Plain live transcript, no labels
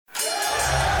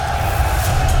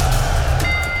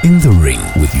In the Ring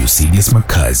with Eusebius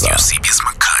Makaisa.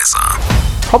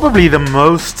 Probably the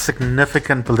most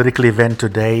significant political event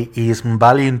today is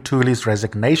Mbali Ntuli's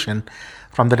resignation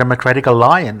from the Democratic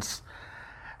Alliance.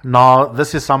 Now,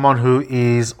 this is someone who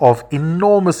is of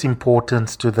enormous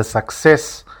importance to the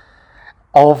success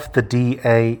of the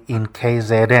DA in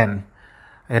KZN.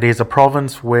 It is a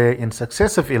province where in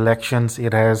successive elections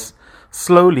it has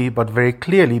slowly but very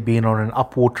clearly been on an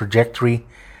upward trajectory.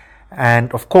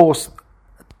 And of course,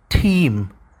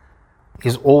 team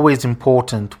is always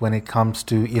important when it comes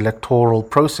to electoral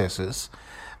processes,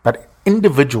 but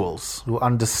individuals who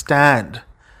understand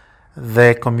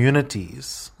their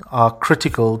communities are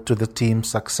critical to the team's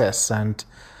success, and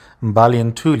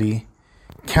Mbali Ntuli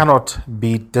cannot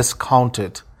be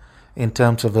discounted in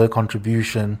terms of her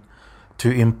contribution to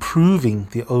improving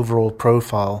the overall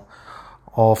profile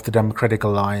of the Democratic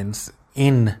Alliance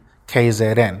in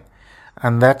KZN.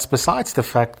 And that's besides the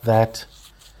fact that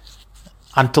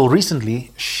until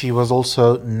recently, she was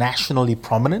also nationally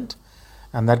prominent,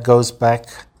 and that goes back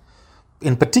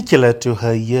in particular to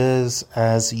her years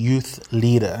as youth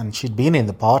leader, and she'd been in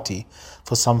the party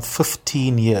for some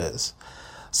 15 years.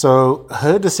 So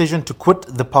her decision to quit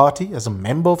the party as a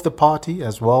member of the party,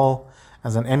 as well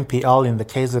as an MPL in the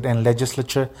KZN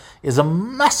legislature, is a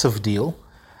massive deal.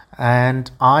 And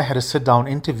I had a sit-down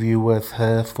interview with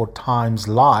her for Times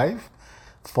Live,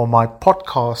 for my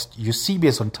podcast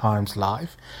Eusebius on Times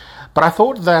Live. But I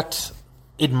thought that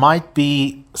it might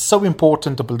be so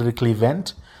important a political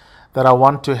event that I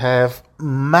want to have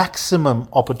maximum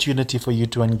opportunity for you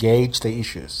to engage the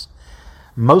issues.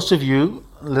 Most of you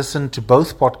listen to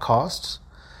both podcasts.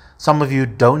 Some of you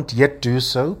don't yet do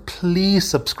so. Please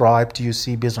subscribe to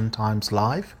Eusebius on Times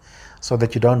Live so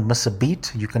that you don't miss a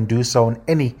beat. You can do so on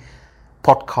any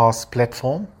podcast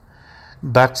platform.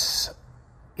 But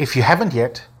if you haven't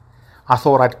yet, I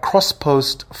thought I'd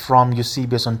cross-post from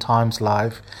Eusebius on Times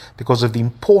Live because of the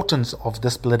importance of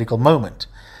this political moment.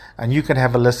 And you can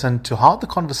have a listen to how the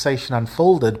conversation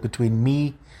unfolded between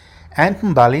me and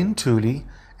Mbali Ntuli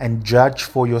and judge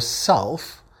for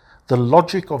yourself the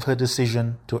logic of her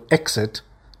decision to exit,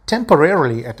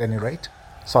 temporarily at any rate,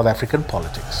 South African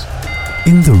politics.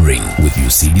 In the Ring with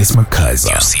Eusebius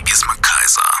Makaisa.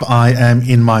 I am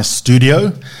in my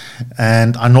studio,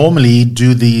 and I normally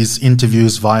do these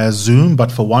interviews via Zoom,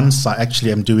 but for once I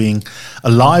actually am doing a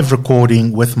live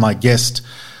recording with my guest.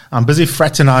 I'm busy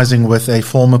fraternizing with a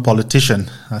former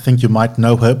politician. I think you might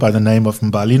know her by the name of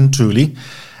Mbali Ntuli,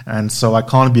 and so I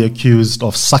can't be accused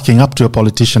of sucking up to a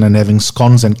politician and having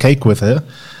scones and cake with her,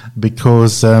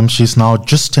 because she's now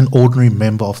just an ordinary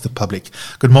member of the public.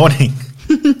 Good morning.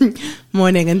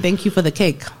 Morning, and thank you for the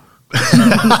cake.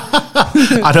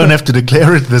 I don't have to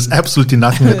declare it. There's absolutely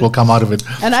nothing that will come out of it.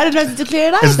 And I don't have to declare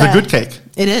it either. It's the good cake.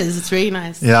 It is. It's really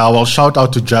nice. Yeah, well, shout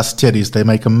out to Just Teddy's. They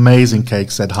make amazing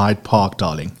cakes at Hyde Park,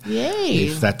 darling. Yay.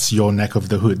 If that's your neck of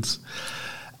the hoods.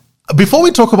 Before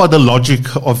we talk about the logic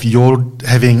of your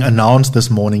having announced this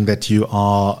morning that you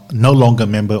are no longer a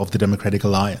member of the Democratic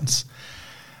Alliance,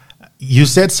 you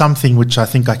said something which I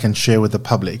think I can share with the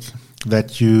public,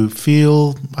 that you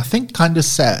feel, I think, kind of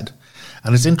sad.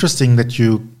 And it's interesting that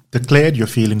you declared your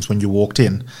feelings when you walked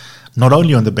in, not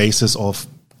only on the basis of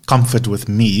comfort with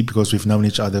me, because we've known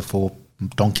each other for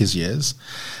donkey's years,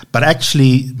 but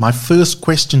actually my first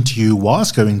question to you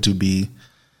was going to be,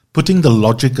 putting the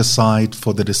logic aside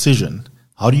for the decision,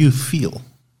 how do you feel?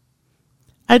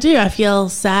 I do. I feel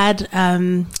sad.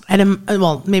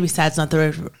 Well, maybe sad's not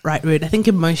the right word. I think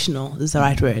emotional is the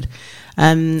right word.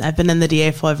 I've been in the DA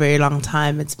for a very long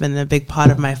time. It's been a big part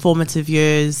of my formative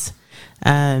years.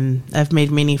 I've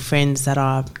made many friends that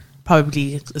are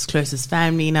probably as close as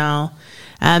family now.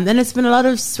 And it's been a lot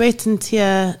of sweat and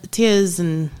tears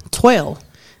and toil.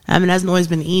 It hasn't always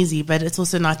been easy, but it's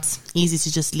also not easy to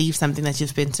just leave something that you've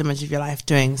spent so much of your life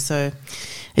doing. So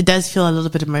it does feel a little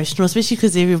bit emotional, especially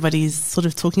because everybody's sort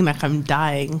of talking like I'm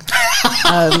dying.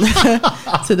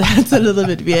 So that's a little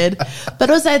bit weird. But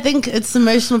also I think it's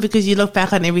emotional because you look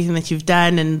back on everything that you've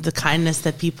done and the kindness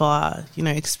that people are,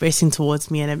 expressing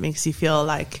towards me, and it makes you feel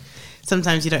like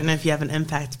sometimes you don't know if you have an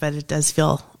impact, but it does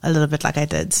feel a little bit like I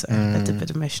did. So that's a bit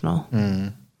emotional.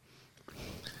 Do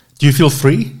you feel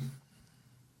free?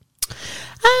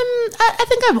 I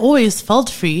think I've always felt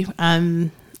free,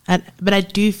 but I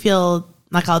do feel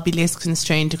like I'll be less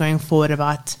constrained going forward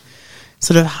about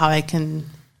sort of how I can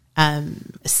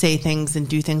say things and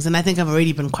do things. And I think I've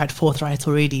already been quite forthright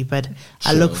already, but sure.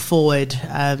 I look forward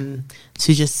to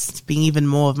just being even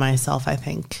more of myself, I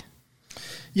think.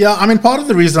 Yeah, I mean, part of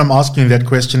the reason I'm asking that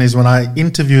question is when I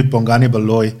interviewed Bongani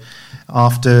Baloyi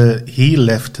after he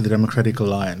left the Democratic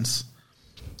Alliance,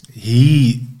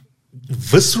 he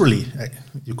viscerally,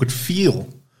 you could feel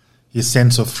his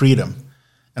sense of freedom.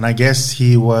 And I guess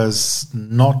he was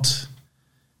not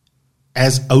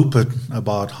as open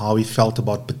about how he felt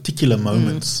about particular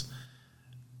moments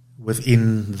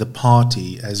within the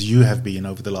party as you have been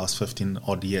over the last 15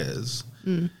 odd years.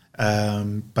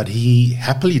 But he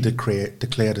happily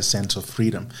declared a sense of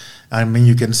freedom. I mean,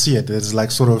 you can see it. There's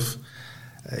like sort of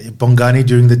Bongani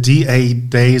during the DA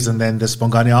days, and then there's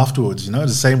Bongani afterwards. You know,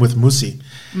 the same with Musi.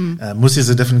 Musi is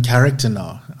a different character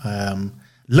now.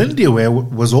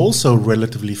 Lindiwe was also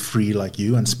relatively free like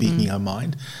you and speaking her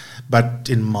mind. But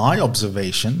in my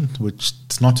observation, which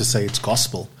it's not to say it's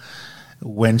gospel,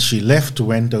 when she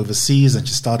went overseas and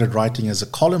she started writing as a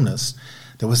columnist,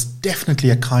 there was definitely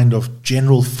a kind of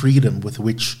general freedom with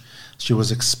which she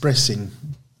was expressing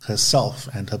herself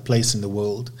and her place in the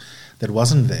world that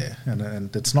wasn't there.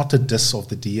 And it's not a diss of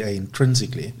the DA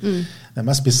intrinsically. There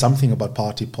must be something about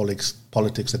party politics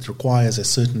that requires a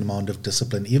certain amount of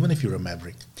discipline, even if you're a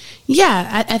maverick.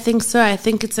 Yeah, I think so. I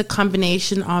think it's a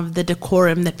combination of the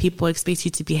decorum that people expect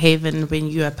you to behave in when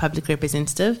you're a public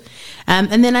representative.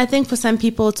 And then I think for some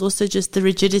people, it's also just the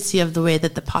rigidity of the way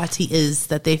that the party is,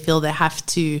 that they feel they have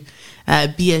to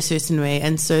be a certain way.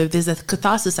 And so there's a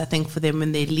catharsis, I think, for them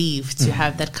when they leave to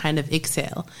have that kind of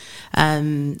exhale.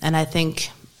 And I think,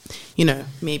 you know,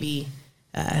 maybe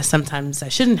sometimes I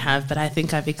shouldn't have, but I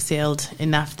think I've exhaled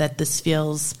enough that this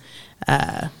feels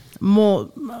more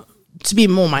to be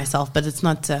more myself, but it's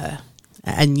not a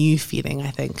new feeling,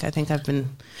 I think. I think I've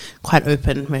been quite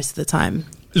open most of the time.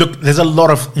 Look, there's a lot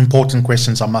of important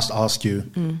questions I must ask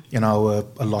you in our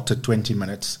allotted 20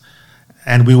 minutes.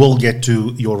 And we will get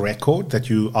to your record that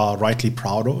you are rightly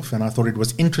proud of. And I thought it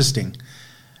was interesting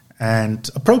and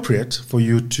appropriate for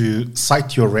you to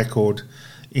cite your record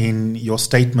in your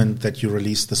statement that you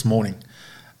released this morning.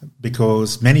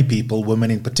 Because many people, women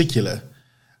in particular,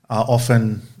 are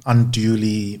often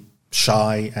unduly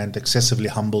shy and excessively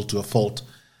humble to a fault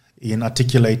in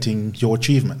articulating your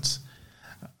achievements.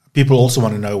 People also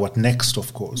want to know what next,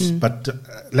 of course. But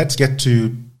let's get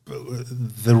to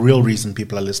the real reason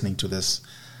people are listening to this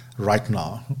right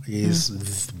now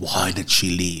is why did she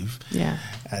leave? Yeah.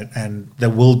 And there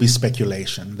will be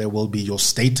speculation. There will be your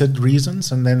stated reasons,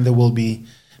 and then there will be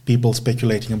people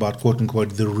speculating about, quote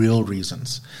unquote, the real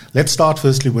reasons. Let's start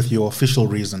firstly with your official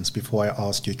reasons before I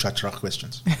ask you Chachra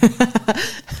questions.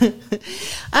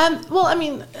 Well, I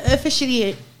mean,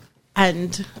 officially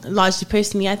and largely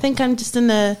personally, I think I'm just in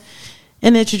a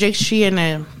trajectory and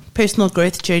a personal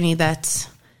growth journey that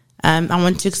I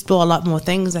want to explore a lot more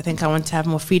things. I think I want to have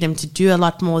more freedom to do a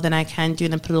lot more than I can do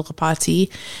in a political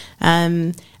party.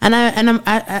 And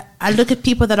I look at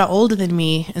people that are older than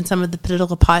me in some of the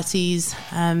political parties,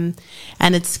 and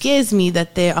it scares me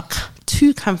that they are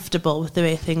too comfortable with the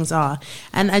way things are.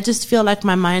 And I just feel like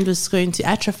my mind was going to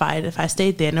atrophy if I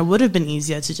stayed there. And it would have been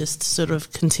easier to just sort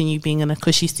of continue being in a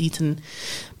cushy seat in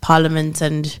Parliament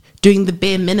and doing the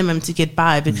bare minimum to get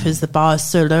by because the bar is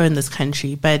so low in this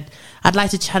country. But I'd like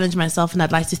to challenge myself, and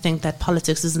I'd like to think that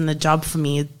politics isn't a job for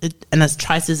me. And as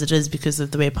trite as it is because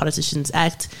of the way politicians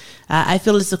act, I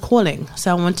feel it's a calling.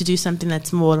 So I want to do something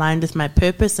that's more aligned with my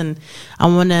purpose, and I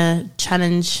want to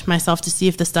challenge myself to see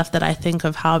if the stuff that I think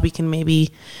of how we can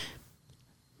maybe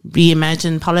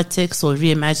reimagine politics or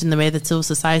reimagine the way that civil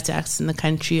society acts in the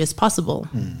country is possible.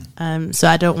 So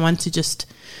I don't want to just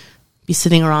be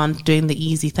sitting around doing the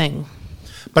easy thing.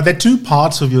 But there are two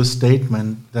parts of your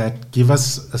statement that give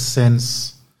us a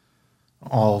sense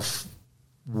of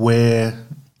where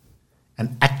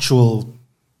an actual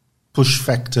push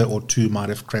factor or two might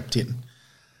have crept in.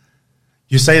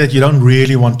 You say that you don't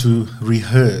really want to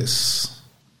rehearse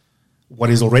what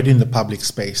is already in the public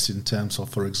space in terms of,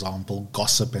 for example,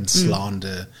 gossip and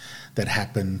slander that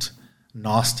happened,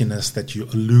 nastiness that you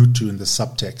allude to in the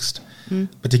subtext,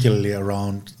 particularly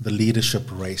around the leadership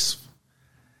race.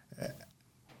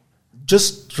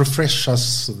 Just refresh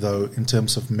us, though, in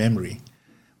terms of memory.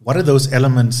 What are those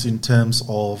elements in terms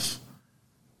of,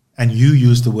 and you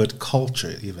use the word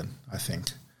culture even, I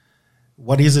think.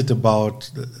 What is it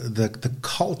about the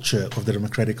culture of the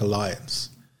Democratic Alliance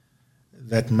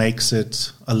that makes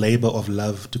it a labor of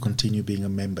love to continue being a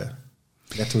member,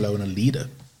 let alone a leader?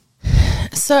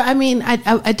 So, I mean,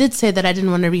 I did say that I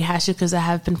didn't want to rehash it because I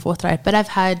have been forthright, but I've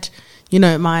had,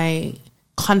 my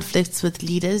conflicts with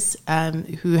leaders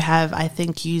who have, I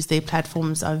think, used their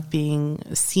platforms of being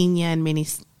senior in many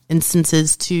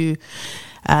instances to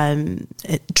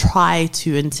try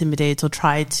to intimidate or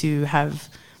try to have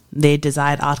their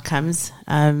desired outcomes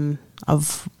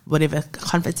of whatever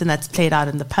conflicts, and that's played out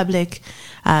in the public.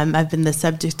 I've been the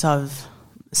subject of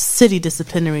city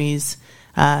disciplinaries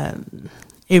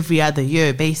every other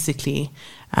year, basically,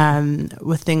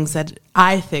 with things that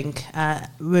I think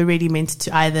were really meant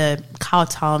to either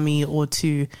kowtow me or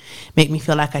to make me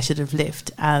feel like I should have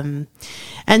left. And,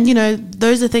 you know,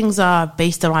 those are things are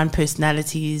based around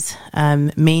personalities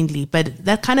mainly, but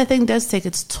that kind of thing does take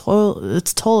its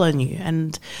toll on you,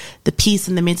 and the peace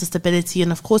and the mental stability.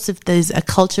 And of course, if there's a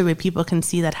culture where people can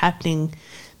see that happening,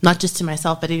 not just to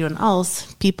myself, but anyone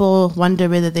else, people wonder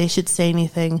whether they should say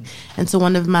anything. And so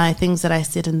one of my things that I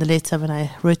said in the letter when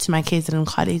I wrote to my KZN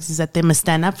colleagues is that they must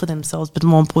stand up for themselves, but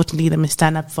more importantly, they must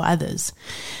stand up for others.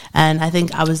 And I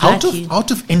think I was lucky. Out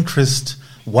of interest,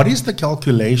 what is the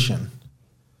calculation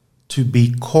to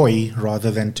be coy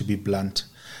rather than to be blunt?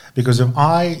 Because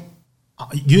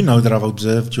you know that I've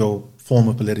observed your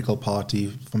former political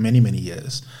party for many, many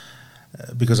years,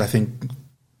 because I think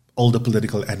older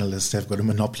political analysts have got a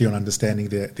monopoly on understanding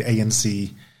the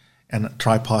ANC and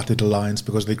tripartite alliance,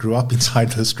 because they grew up inside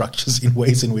those structures in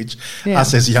ways in which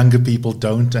us as younger people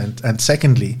don't. And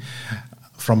secondly,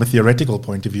 from a theoretical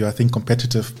point of view, I think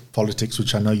competitive politics,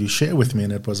 which I know you share with me,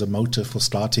 and it was a motive for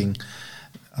starting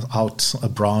out a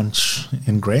branch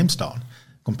in Grahamstown.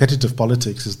 Competitive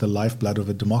politics is the lifeblood of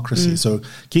a democracy. So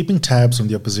keeping tabs on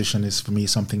the opposition is, for me,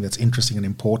 something that's interesting and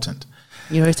important.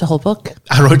 You wrote a whole book.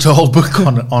 I wrote a whole book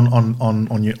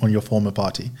on your former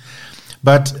party.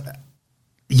 But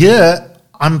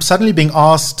I'm suddenly being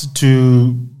asked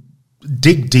to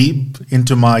dig deep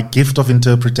into my gift of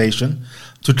interpretation,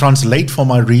 to translate for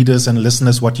my readers and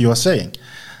listeners what you are saying.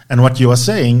 And what you are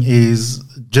saying is,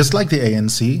 just like the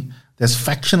ANC, there's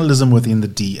factionalism within the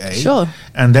DA. Sure.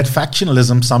 And that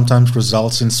factionalism sometimes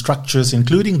results in structures,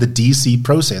 including the DC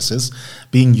processes,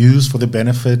 being used for the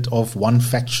benefit of one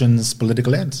faction's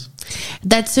political ends.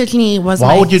 That certainly was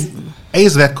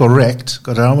is that correct?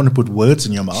 Because I don't want to put words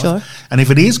in your mouth. Sure. And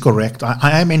if it is correct,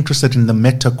 I am interested in the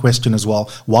meta question as well.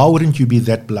 Why wouldn't you be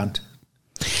that blunt?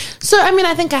 So, I mean,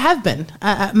 I think I have been.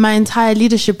 My entire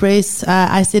leadership race,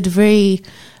 I said very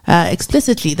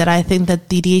explicitly that I think that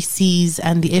the DACs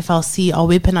and the FLC are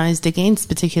weaponized against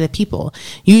particular people,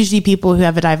 usually people who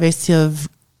have a diversity of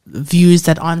views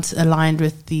that aren't aligned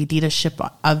with the leadership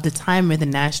of the time, with the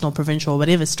national, provincial,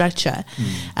 whatever structure,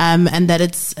 and that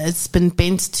it's been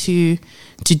bent to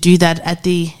do that at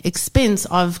the expense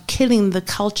of killing the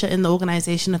culture in the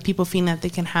organization of people feeling that they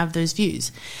can have those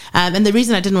views. And the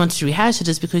reason I didn't want to rehash it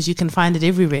is because you can find it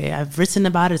everywhere. I've written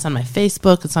about it. It's on my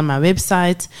Facebook. It's on my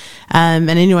website. And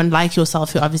anyone like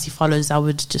yourself who obviously follows, I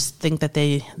would just think that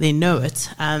they know it.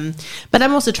 But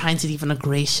I'm also trying to leave on a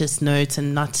gracious note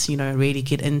and not, really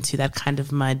get into that kind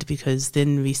of mud, because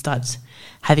then we start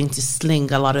having to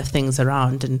sling a lot of things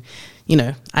around. And,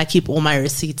 I keep all my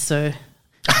receipts, so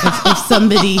if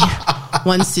somebody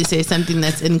wants to say something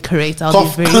that's incorrect, I'll be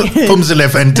very I'll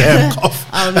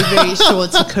be very sure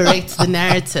to correct the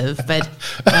narrative. But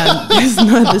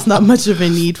there's not much of a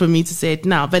need for me to say it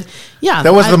now. But yeah,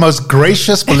 that was the most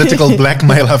gracious political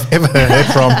blackmail I've ever heard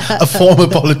from a former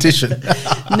politician.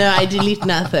 No, I delete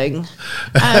nothing.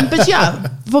 But yeah,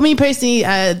 for me personally,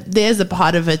 there's a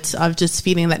part of it of just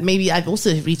feeling that maybe I've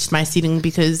also reached my ceiling,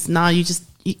 because now you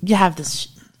have this.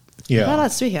 Well,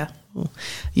 that's through here.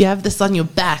 You have this on your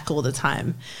back all the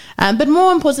time. But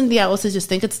more importantly, I also just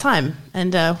think it's time.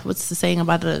 And what's the saying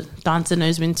about a dancer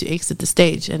knows when to exit the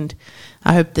stage? And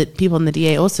I hope that people in the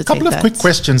DA also take that. A couple of quick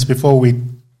questions before we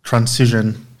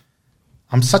transition.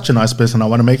 I'm such a nice person. I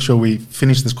want to make sure we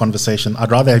finish this conversation.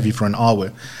 I'd rather have you for an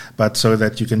hour, but so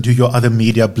that you can do your other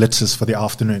media blitzes for the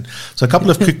afternoon. So a couple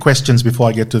of quick questions before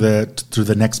I get to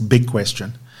the next big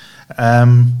question.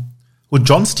 Would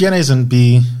John Steenhuisen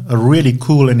be a really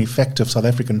cool and effective South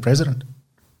African president?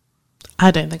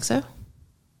 I don't think so.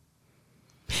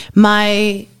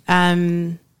 My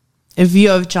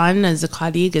view of John as a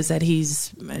colleague is that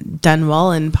he's done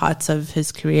well in parts of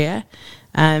his career.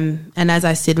 And as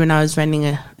I said when I was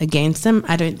running against him,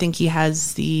 I don't think he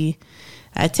has the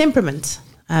temperament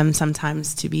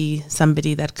sometimes to be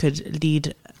somebody that could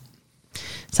lead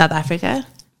South Africa.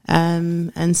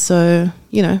 And so,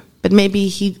 but maybe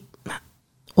he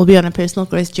will be on a personal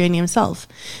growth journey himself.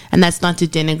 And that's not to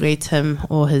denigrate him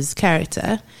or his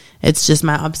character. It's just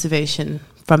my observation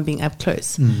from being up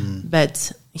close.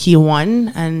 But he won,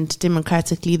 and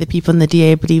democratically the people in the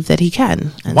DA believe that he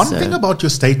can. And one thing about your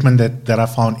statement that I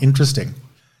found interesting,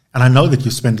 and I know that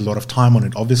you spend a lot of time on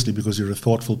it, obviously, because you're a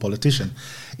thoughtful politician,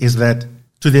 is that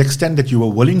to the extent that you were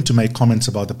willing to make comments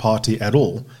about the party at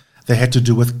all, they had to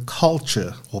do with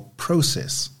culture or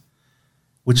process,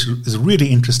 which is really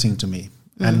interesting to me.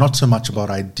 And not so much about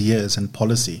ideas and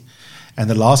policy. And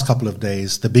the last couple of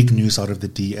days, the big news out of the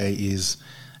DA is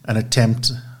an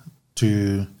attempt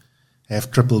to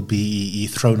have triple BEE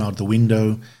thrown out the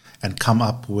window and come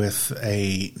up with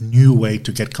a new way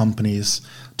to get companies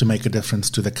to make a difference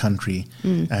to the country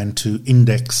and to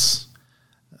index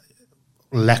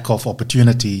lack of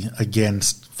opportunity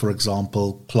against, for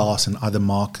example, class and other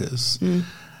markers.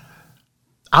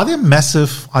 Are there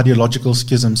massive ideological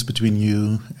schisms between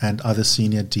you and other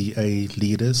senior DA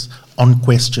leaders on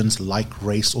questions like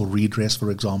race or redress, for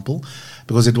example?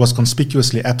 Because it was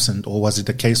conspicuously absent, or was it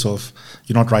a case of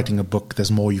you're not writing a book,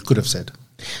 there's more you could have said?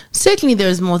 Certainly there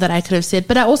is more that I could have said,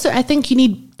 but I think you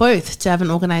need both to have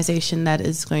an organization that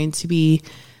is going to be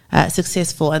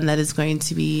successful and that is going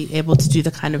to be able to do the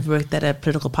kind of work that a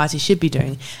political party should be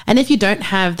doing. And if you don't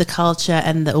have the culture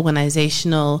and the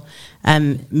organizational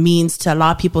means to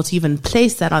allow people to even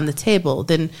place that on the table,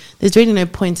 then there's really no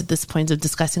point at this point of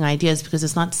discussing ideas, because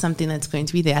it's not something that's going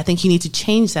to be there. I think you need to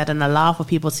change that and allow for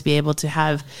people to be able to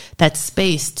have that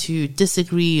space to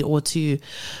disagree or to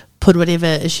put whatever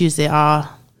issues there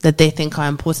are that they think are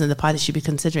important that the party should be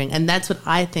considering. And that's what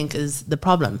I think is the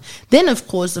problem. Then, of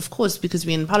course, because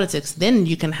we're in politics, then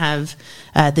you can have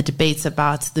the debates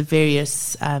about the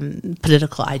various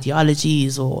political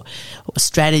ideologies or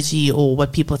strategy or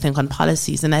what people think on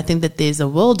policies. And I think that there's a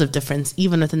world of difference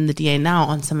even within the DA now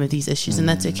on some of these issues, and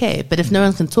that's okay. But if no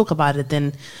one can talk about it,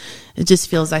 then it just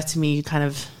feels like to me you're kind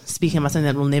of speaking about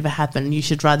something that will never happen. You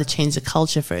should rather change the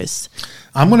culture first.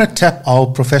 I'm going to tap our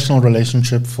professional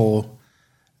relationship for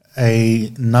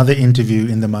another interview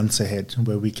in the months ahead,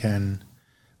 where we can,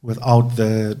 without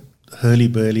the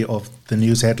hurly-burly of the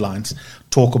news headlines,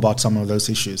 talk about some of those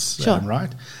issues. Sure.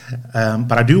 Right?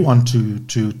 But I do want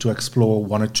to explore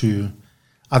one or two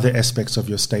other aspects of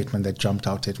your statement that jumped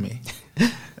out at me.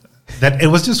 That it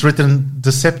was just written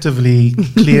deceptively,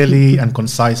 clearly and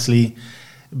concisely,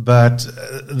 but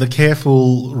the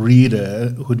careful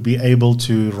reader would be able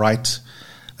to write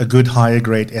a good higher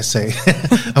grade essay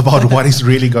about what is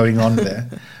really going on there.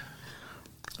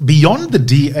 Beyond the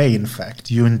DA, in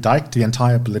fact, you indict the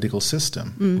entire political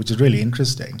system, which is really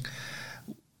interesting.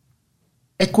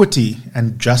 Equity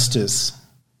and justice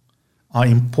are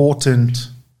important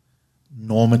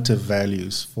normative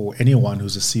values for anyone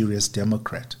who's a serious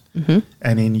Democrat.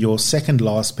 And in your second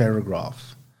last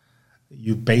paragraph,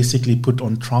 you basically put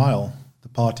on trial the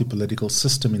party political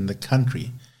system in the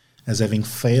country as having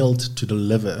failed to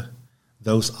deliver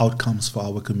those outcomes for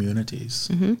our communities.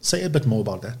 Say a bit more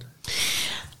about that.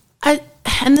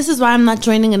 And this is why I'm not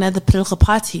joining another political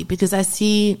party, because I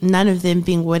see none of them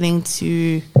being willing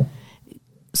to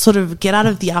sort of get out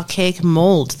of the archaic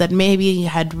mold that maybe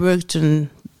had worked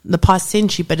in the past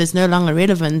century but is no longer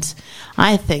relevant,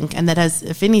 I think, and that has,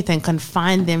 if anything,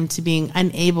 confined them to being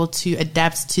unable to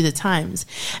adapt to the times.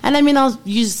 And I mean, I'll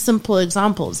use simple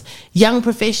examples. Young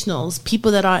professionals,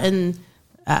 people that are in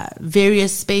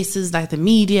various spaces like the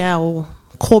media or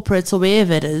corporates or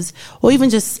wherever it is, or even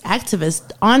just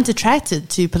activists, aren't attracted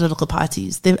to political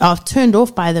parties. They are turned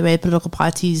off by the way political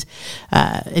parties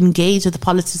engage with the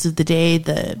politics of the day,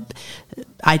 the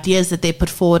ideas that they put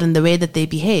forward and the way that they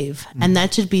behave. And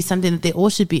that should be something that they all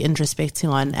should be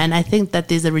introspecting on. And I think that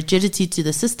there's a rigidity to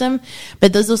the system,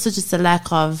 but there's also just a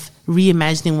lack of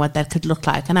reimagining what that could look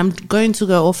like. And I'm going to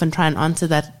go off and try and answer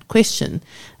that question,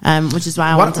 which is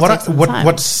why I want to take some time.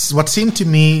 What seemed to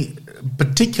me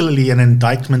particularly an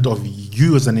indictment of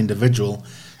you as an individual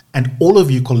and all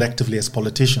of you collectively as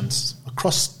politicians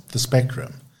across the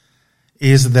spectrum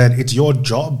is that it's your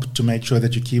job to make sure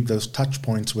that you keep those touch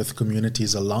points with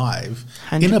communities alive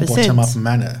 100%. In a bottom-up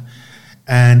manner.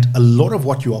 And a lot of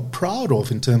what you are proud of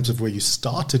in terms of where you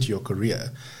started your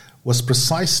career was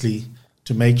precisely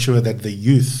to make sure that the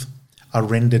youth are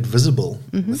rendered visible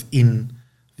within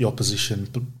the opposition,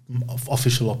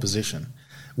 official opposition.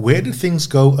 Where did things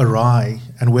go awry,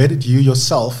 and where did you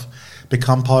yourself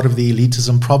become part of the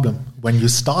elitism problem when you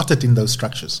started in those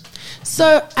structures?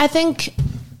 So I think,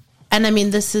 and I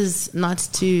mean, this is not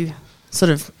to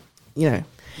sort of,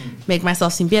 make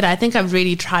myself seem better. I think I've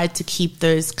really tried to keep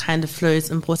those kind of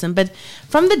flows important. But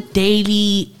from the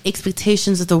daily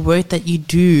expectations of the work that you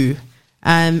do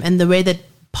and the way that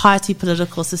party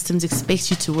political systems expect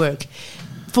you to work,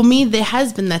 for me, there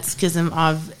has been that schism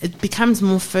of it becomes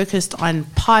more focused on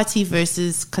party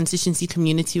versus constituency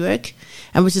community work,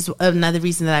 and which is another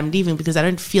reason that I'm leaving, because I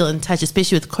don't feel in touch,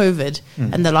 especially with COVID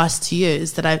and the last 2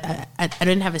 years, that I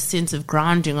don't have a sense of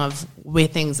grounding of where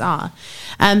things are.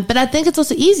 But I think it's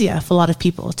also easier for a lot of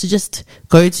people to just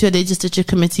go to a legislature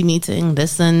committee meeting,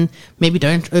 listen, maybe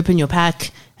don't open your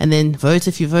pack, and then vote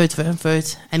if you vote,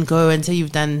 and go until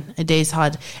you've done a day's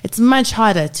hard. It's much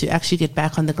harder to actually get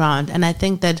back on the ground. And I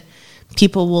think that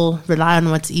people will rely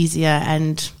on what's easier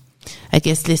and I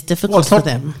guess, less Well, difficult it's for not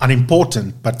them.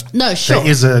 unimportant, but No, sure. there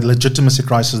is a legitimacy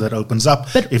crisis that opens up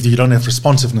But- if you don't have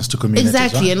responsiveness to communities.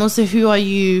 Exactly. right? And also, who are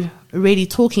you really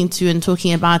talking to and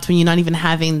talking about when you're not even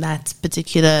having that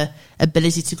particular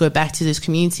ability to go back to those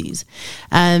communities?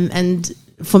 And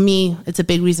for me, it's a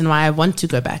big reason why I want to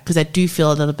go back, because I do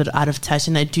feel a little bit out of touch,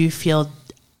 and I do feel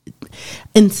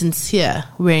insincere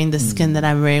wearing the skin that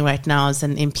I'm wearing right now as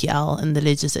an MPL in the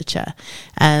legislature.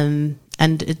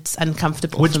 And it's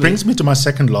uncomfortable. Which for brings me to my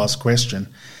second last question.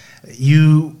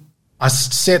 I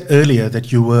said earlier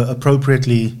that you were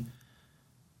appropriately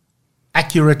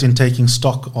accurate in taking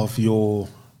stock of your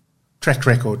track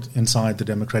record inside the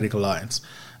Democratic Alliance.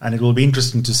 And it will be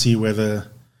interesting to see whether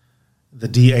the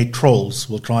DA trolls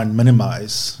will try and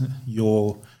minimize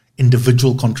your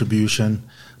individual contribution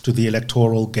to the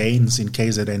electoral gains in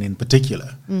KZN in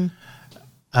particular.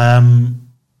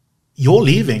 Your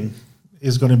leaving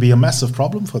is going to be a massive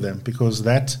problem for them, because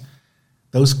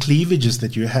those cleavages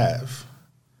that you have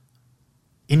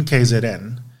in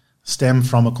KZN stem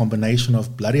from a combination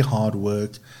of bloody hard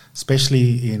work,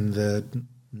 especially in the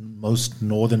most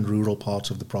northern rural parts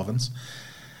of the province,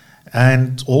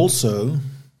 and also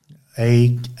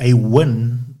a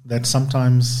win that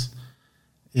sometimes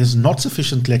is not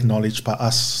sufficiently acknowledged by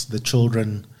us, the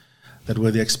children that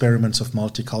were the experiments of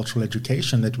multicultural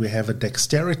education, that we have a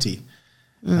dexterity,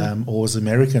 or as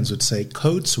Americans would say,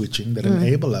 code switching, that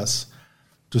enable us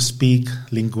to speak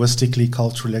linguistically,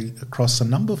 culturally across a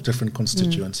number of different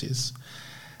constituencies.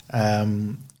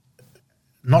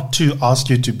 Not to ask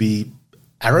you to be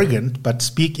arrogant, but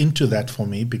speak into that for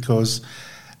me, because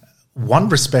one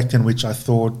respect in which I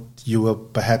thought you were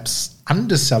perhaps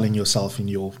underselling yourself in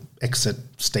your exit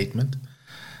statement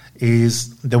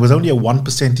is there was only a 1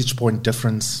 percentage point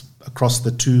difference across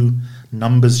the two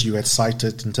numbers you had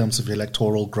cited in terms of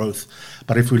electoral growth.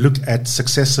 But if we look at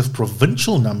successive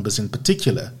provincial numbers in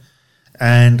particular,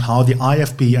 and how the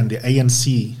IFP and the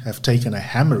ANC have taken a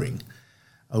hammering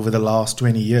over the last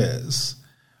 20 years,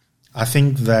 I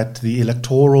think that the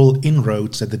electoral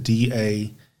inroads that the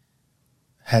DA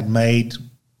had made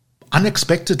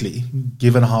unexpectedly,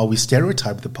 given how we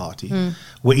stereotype the party,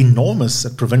 were enormous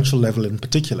at provincial level in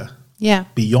particular,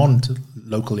 beyond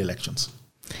local elections.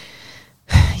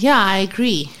 Yeah, I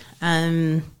agree.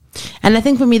 And I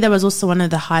think for me, that was also one of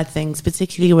the hard things,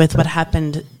 particularly with what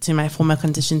happened to my former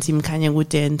constituency,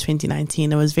 Mkhanyakude, in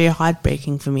 2019. It was very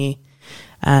heartbreaking for me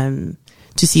to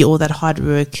see all that hard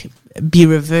work be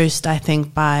reversed, I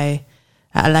think, by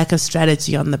a lack of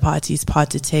strategy on the party's part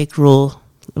to take rural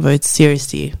votes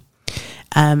seriously.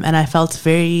 And I felt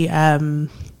very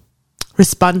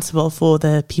responsible for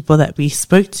the people that we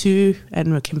spoke to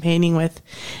and were campaigning with,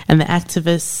 and the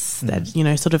activists that, you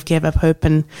know, sort of gave up hope,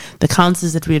 and the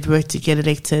councillors that we had worked to get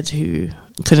elected who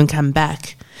couldn't come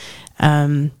back.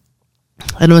 And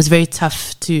it was very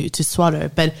tough to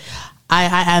swallow. But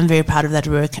I am very proud of that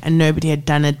work, and nobody had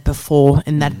done it before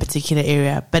in that particular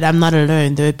area. But I'm not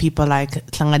alone. There were people like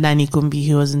Hlangadani Kumbi,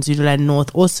 who was in Zululand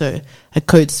North, also a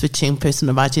code-switching person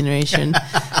of our generation.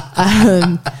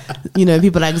 You know,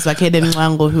 people like Zwakele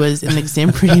Mwango, who was an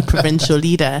exemplary provincial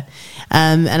leader.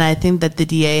 And I think that the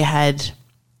DA had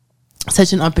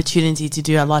such an opportunity to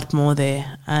do a lot more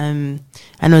there. And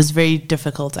it was very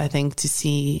difficult, I think, to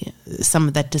see some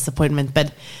of that disappointment.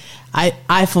 But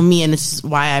I, for me, and it's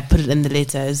why I put it in the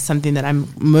letter, is something that I'm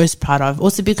most proud of.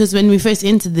 Also because when we first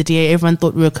entered the DA, everyone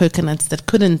thought we were coconuts that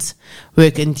couldn't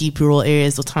work in deep rural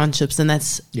areas or townships, and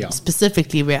that's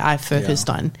specifically where I focused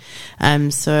on.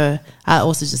 So I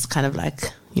also just kind of like,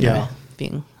 you know,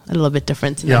 being a little bit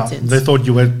different in that sense. They thought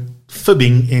you were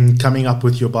fibbing in coming up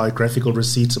with your biographical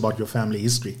receipts about your family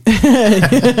history.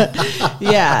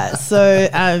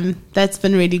 So that's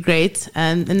been really great,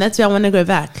 and that's where I want to go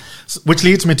back. Which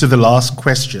leads me to the last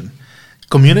question.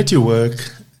 Community work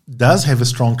does have a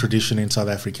strong tradition in South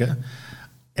Africa,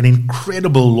 an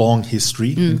incredible long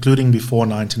history, including before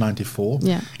 1994.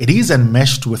 It is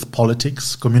enmeshed with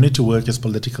politics. Community work is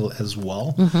political as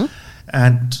well.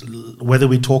 And whether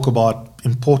we talk about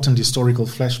important historical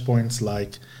flashpoints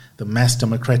like the mass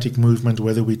democratic movement,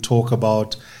 whether we talk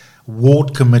about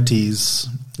ward committees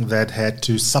that had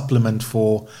to supplement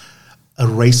for a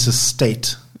racist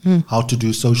state, how to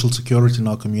do social security in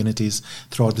our communities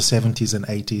throughout the 70s and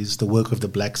 80s, the work of the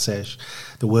Black Sash,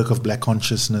 the work of Black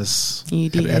consciousness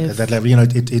at that level. You know,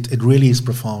 it really is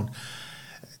profound.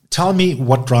 Tell me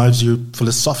what drives you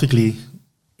philosophically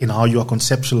in how you are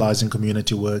conceptualizing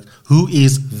community work. Who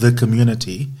is the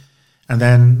community? And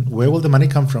then where will the money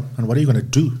come from? And what are you going to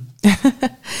do?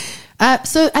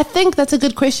 So I think that's a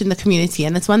good question, the community.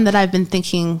 And it's one that I've been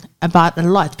thinking about a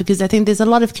lot because I think there's a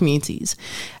lot of communities.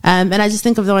 And I just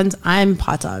think of the ones I'm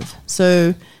part of.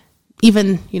 So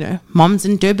even, moms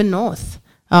in Durban North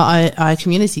are a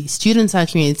community. Students are a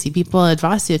community. People at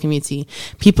Varsity are a community.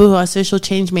 People who are social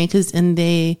change makers in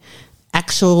their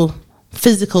actual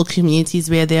physical communities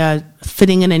where they are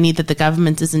fitting in a need that the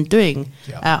government isn't doing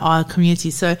are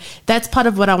communities. So that's part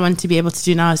of what I want to be able to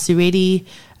do now is to really,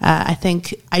 I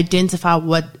think, identify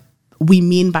what we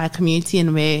mean by a community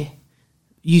and where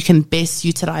you can best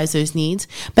utilize those needs.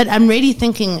 But I'm really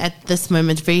thinking at this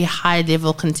moment very high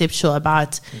level conceptual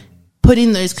about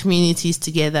putting those communities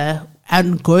together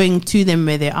and going to them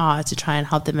where they are to try and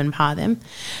help them, empower them.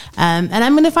 And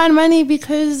I'm going to find money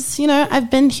because, I've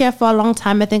been here for a long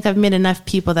time. I think I've met enough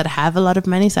people that have a lot of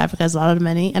money. South Africa has a lot of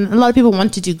money. And a lot of people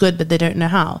want to do good, but they don't know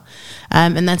how.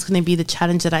 And that's going to be the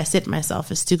challenge that I set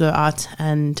myself is to go out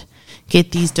and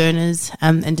get these donors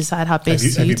and decide how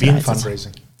best to utilize it. Have you been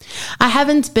fundraising? I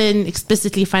haven't been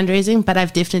explicitly fundraising, but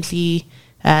I've definitely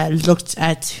looked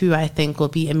at who I think will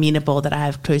be amenable, that I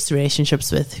have close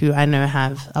relationships with, who I know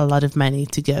have a lot of money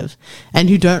to give and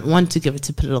who don't want to give it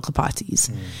to political parties.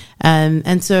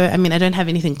 And so, I don't have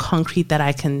anything concrete that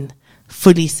I can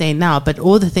fully say now, but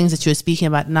all the things that you're speaking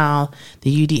about now,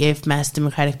 the UDF, mass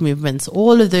democratic movements,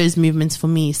 all of those movements for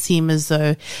me seem as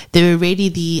though they're already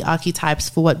the archetypes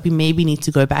for what we maybe need to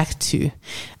go back to,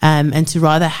 and to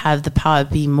rather have the power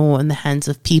be more in the hands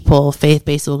of people,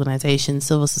 faith-based organizations,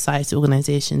 civil society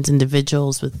organizations,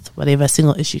 individuals with whatever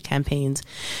single issue campaigns,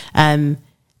 and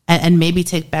maybe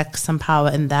take back some power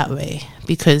in that way,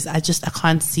 because I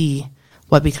can't see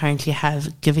what we currently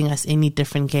have giving us any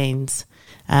different gains.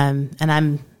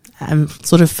 And I'm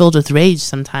sort of filled with rage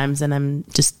sometimes, and I'm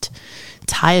just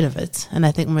tired of it. And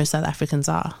I think most South Africans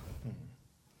are.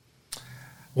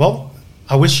 Well,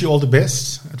 I wish you all the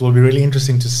best. It will be really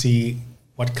interesting to see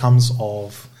what comes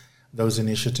of those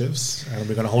initiatives. And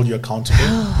we're going to hold you accountable.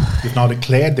 You've now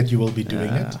declared that you will be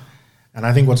doing it. And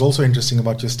I think what's also interesting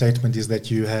about your statement is that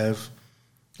you have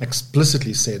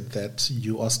explicitly said that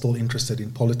you are still interested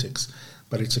in politics,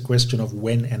 but it's a question of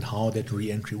when and how that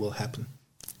re-entry will happen.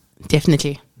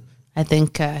 Definitely. I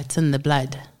think it's in the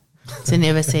blood. So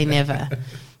never say never.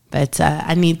 But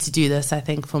I need to do this, I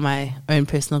think, for my own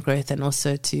personal growth and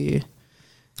also to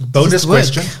bonus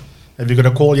question. Have you got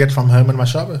a call yet from Herman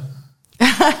Mashaba?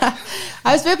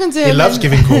 I've spoken to him. He loves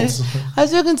giving calls. I've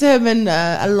spoken to him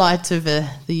a lot over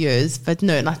the years, but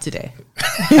no, not today.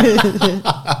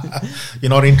 You're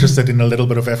not interested in a little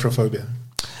bit of Afrophobia?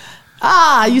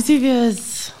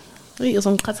 Eusebius. Thanks,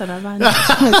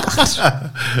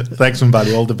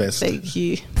 Mbali. All the best. Thank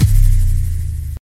you.